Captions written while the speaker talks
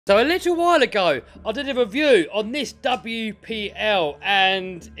So a little while ago, I did a review on this WPL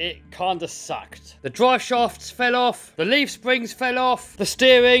and it kinda sucked. The drive shafts fell off, the leaf springs fell off, the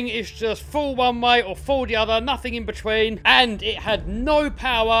steering is just full one way or full the other, nothing in between, and it had no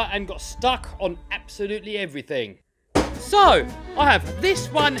power and got stuck on absolutely everything. So, I have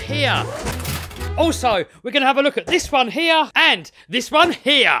this one here. Also, we're going to have a look at this one here, and this one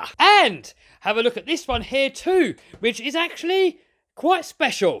here, and have a look at this one here too, which is actually quite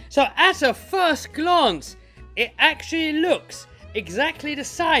special. So at a first glance, it actually looks exactly the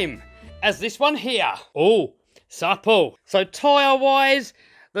same as this one here. Oh, supple. So tyre-wise,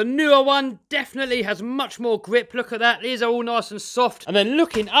 the newer one definitely has much more grip. Look at that. These are all nice and soft. And then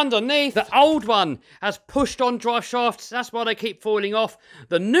looking underneath, the old one has pushed on drive shafts. That's why they keep falling off.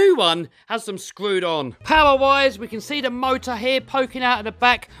 The new one has them screwed on. Power-wise, we can see the motor here poking out of the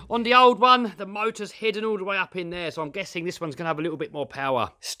back. On the old one, the motor's hidden all the way up in there. So I'm guessing this one's going to have a little bit more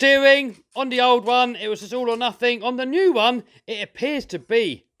power. Steering, on the old one, it was just all or nothing. On the new one, it appears to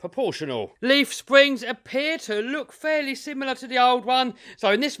be proportional. Leaf springs appear to look fairly similar to the old one.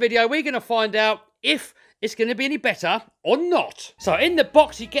 So in this video, we're going to find out if it's going to be any better or not. So in the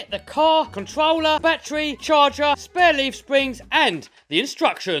box, you get the car, controller, battery, charger, spare leaf springs, and the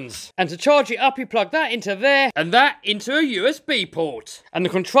instructions. And to charge it up, you plug that into there, and that into a USB port. And the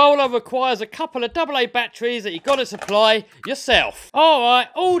controller requires a couple of AA batteries that you've got to supply yourself. Alright,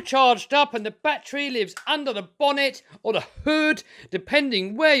 all charged up, and the battery lives under the bonnet or the hood,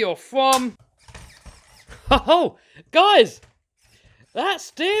 depending where you're from. Oh, guys, that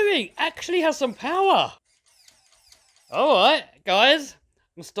steering actually has some power. Alright, guys,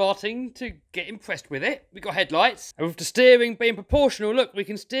 I'm starting to get impressed with it. We've got headlights, and with the steering being proportional, look, we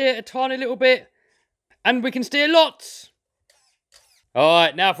can steer a tiny little bit, and we can steer lots.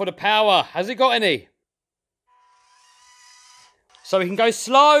 Alright, now for the power. Has it got any? So we can go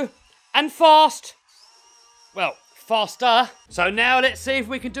slow and fast. Well, faster. So now let's see if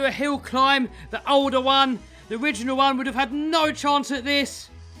we can do a hill climb. The older one, the original one, would have had no chance at this.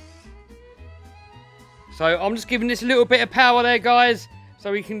 So I'm just giving this a little bit of power there, guys,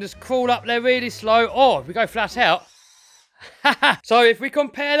 so we can just crawl up there really slow. Oh, if we go flat out. So if we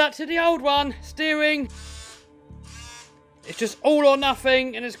compare that to the old one, steering, it's just all or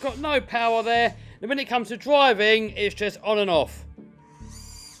nothing, and it's got no power there. And when it comes to driving, it's just on and off.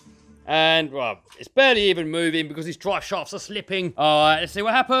 And, well, it's barely even moving because these drive shafts are slipping. All right, let's see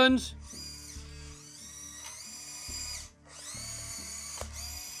what happens.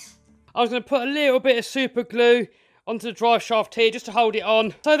 I was going to put a little bit of super glue onto the drive shaft here just to hold it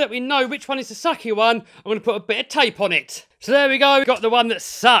on. So that we know which one is the sucky one, I'm going to put a bit of tape on it. So there we go, we've got the one that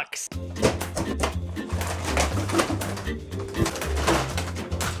sucks.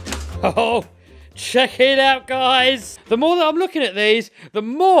 Oh, check it out, guys. The more that I'm looking at these, the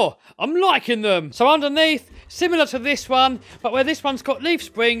more I'm liking them. So underneath, similar to this one, but where this one's got leaf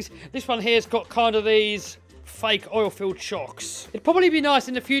springs, this one here's got kind of these fake oil-filled shocks. It'd probably be nice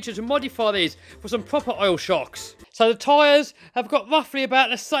in the future to modify these for some proper oil shocks. So the tyres have got roughly about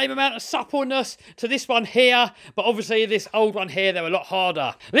the same amount of suppleness to this one here, but obviously this old one here, they're a lot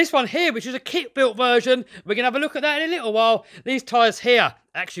harder. This one here, which is a kit-built version, we're going to have a look at that in a little while. These tyres here are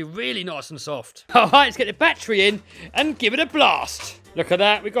actually really nice and soft. Alright, let's get the battery in and give it a blast. Look at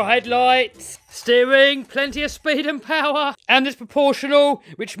that, we've got headlights, steering, plenty of speed and power, and it's proportional,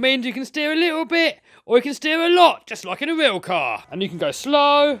 which means you can steer a little bit, or you can steer a lot, just like in a real car. And you can go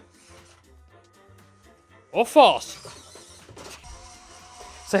slow, or fast.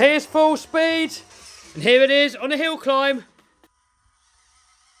 So here's full speed, and here it is on a hill climb.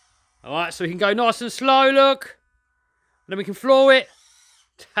 Alright, so we can go nice and slow, look, and then we can floor it.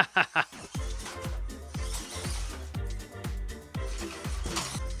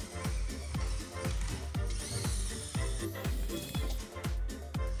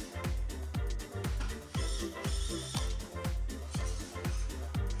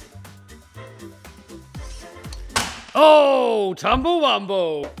 Oh, tumble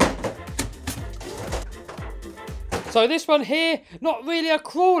wumble. So this one here, not really a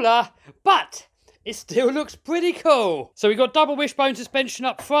crawler, but it still looks pretty cool. So we've got double wishbone suspension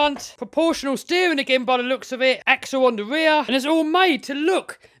up front, proportional steering again by the looks of it, axle on the rear, and it's all made to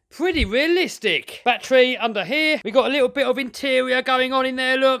look pretty realistic. Battery under here. We got a little bit of interior going on in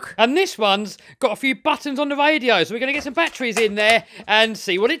there, look. And this one's got a few buttons on the radio, so we're going to get some batteries in there and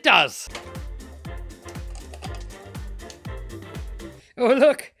see what it does. Oh,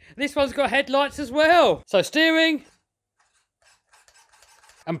 look, this one's got headlights as well. So steering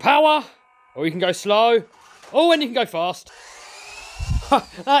and power, or you can go slow. Oh, and you can go fast.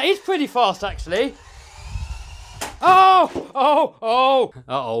 That is pretty fast, actually. Oh! Oh! Oh!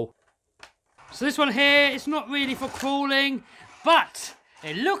 Uh-oh. So this one here, it's not really for crawling, but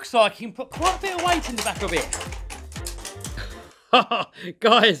it looks like you can put quite a bit of weight in the back of it.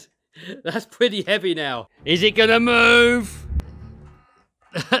 Guys, that's pretty heavy now. Is it gonna move?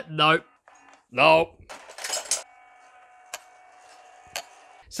 No. No.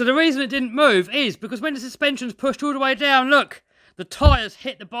 So the reason it didn't move is because when the suspension's pushed all the way down, look, the tyres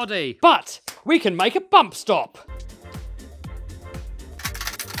hit the body. But we can make a bump stop.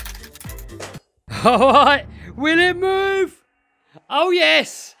 All right, will it move? Oh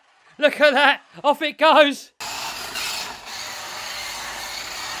yes, look at that, off it goes.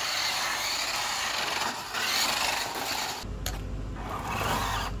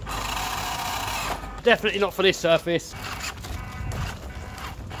 Definitely not for this surface.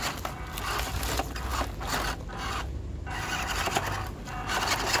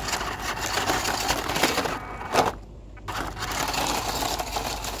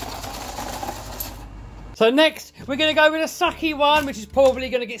 So next, we're going to go with a sucky one, which is probably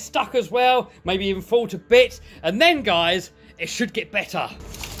going to get stuck as well, maybe even fall to bits. And then, guys, it should get better.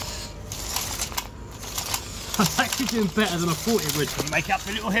 It's actually doing better than I thought it would. Make it up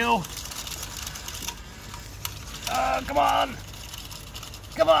the little hill. Oh, come on.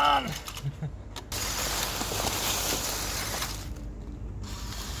 Come on.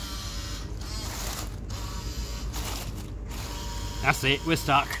 That's it, we're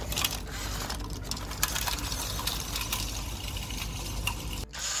stuck.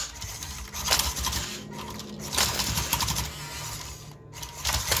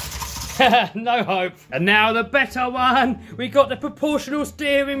 No hope. And now the better one. We got the proportional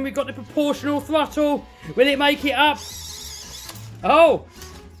steering. We got the proportional throttle. Will it make it up? Oh.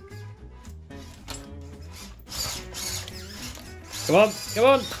 Come on. Come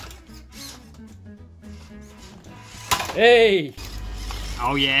on. Hey.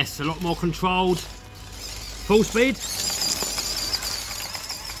 Oh yes, a lot more controlled. Full speed.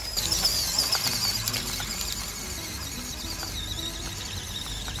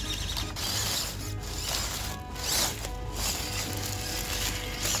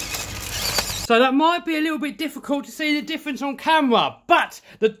 So that might be a little bit difficult to see the difference on camera, but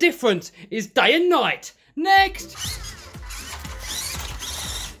the difference is day and night. Next!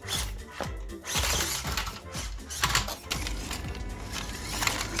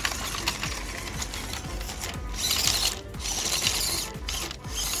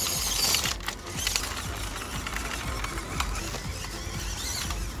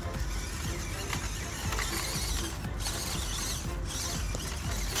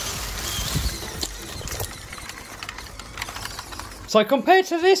 So compared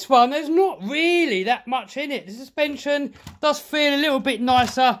to this one, there's not really that much in it. The suspension does feel a little bit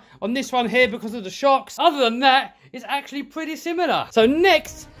nicer on this one here because of the shocks. Other than that, it's actually pretty similar. So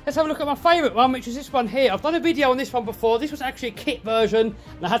next, let's have a look at my favourite one, which is this one here. I've done a video on this one before. This was actually a kit version,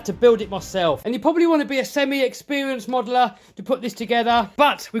 and I had to build it myself. And you probably want to be a semi-experienced modeler to put this together.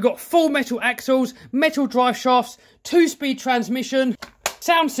 But we've got full metal axles, metal drive shafts, 2-speed transmission,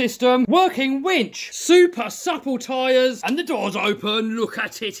 sound system, working winch, super supple tyres, and the door's open. Look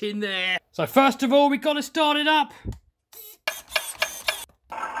at it in there. So first of all, we've got to start it up.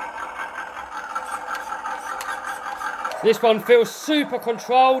 This one feels super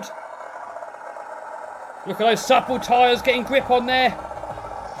controlled. Look at those supple tyres getting grip on there.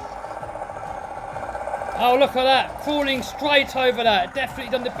 Oh, look at that, crawling straight over that.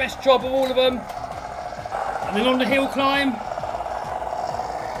 Definitely done the best job of all of them. And then on the hill climb.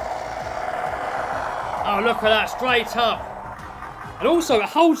 Oh, look at that, straight up. And also, it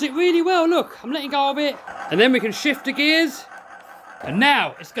holds it really well, look. I'm letting go of it. And then we can shift the gears. And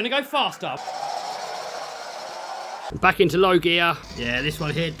now, it's going to go faster. Back into low gear. Yeah, this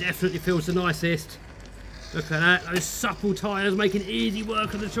one here definitely feels the nicest. Look at that, those supple tyres making easy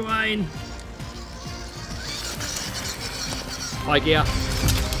work of the terrain. High gear.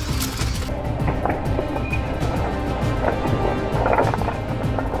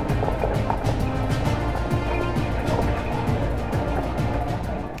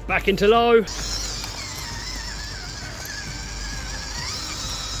 Back into low.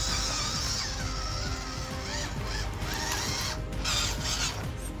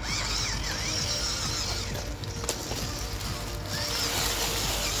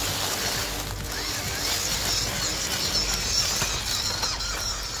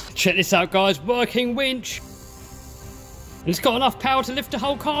 Check this out, guys, working winch. And it's got enough power to lift the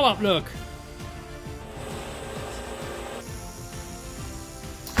whole car up, look.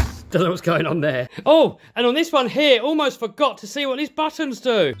 Don't know what's going on there. Oh, and on this one here, almost forgot to see what these buttons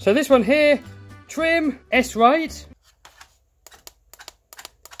do. So this one here, trim, S-rate,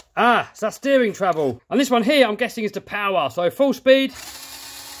 Ah, it's that steering trouble. And this one here, I'm guessing, is the power. So full speed.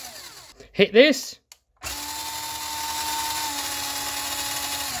 Hit this.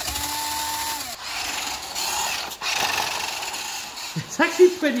 It's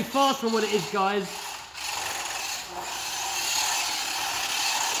actually pretty fast for what it is, guys.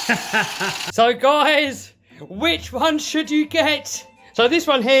 So guys, which one should you get? So this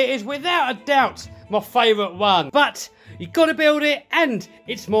one here is without a doubt my favourite one, but you've got to build it and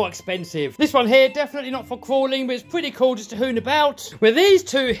it's more expensive. This one here, definitely not for crawling, but it's pretty cool just to hoon about. With these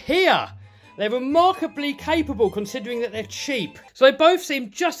two here, they're remarkably capable considering that they're cheap. So they both seem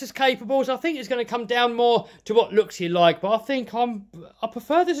just as capable, so I think it's going to come down more to what looks you like. But I think I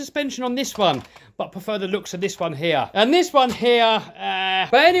prefer the suspension on this one, but I prefer the looks of this one here. And this one here,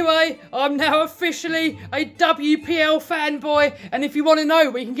 But anyway, I'm now officially a WPL fanboy. And if you want to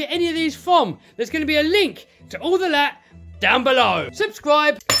know where you can get any of these from, there's going to be a link to all the that down below.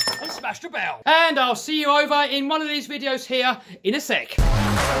 Subscribe and smash the bell. And I'll see you over in one of these videos here in a sec.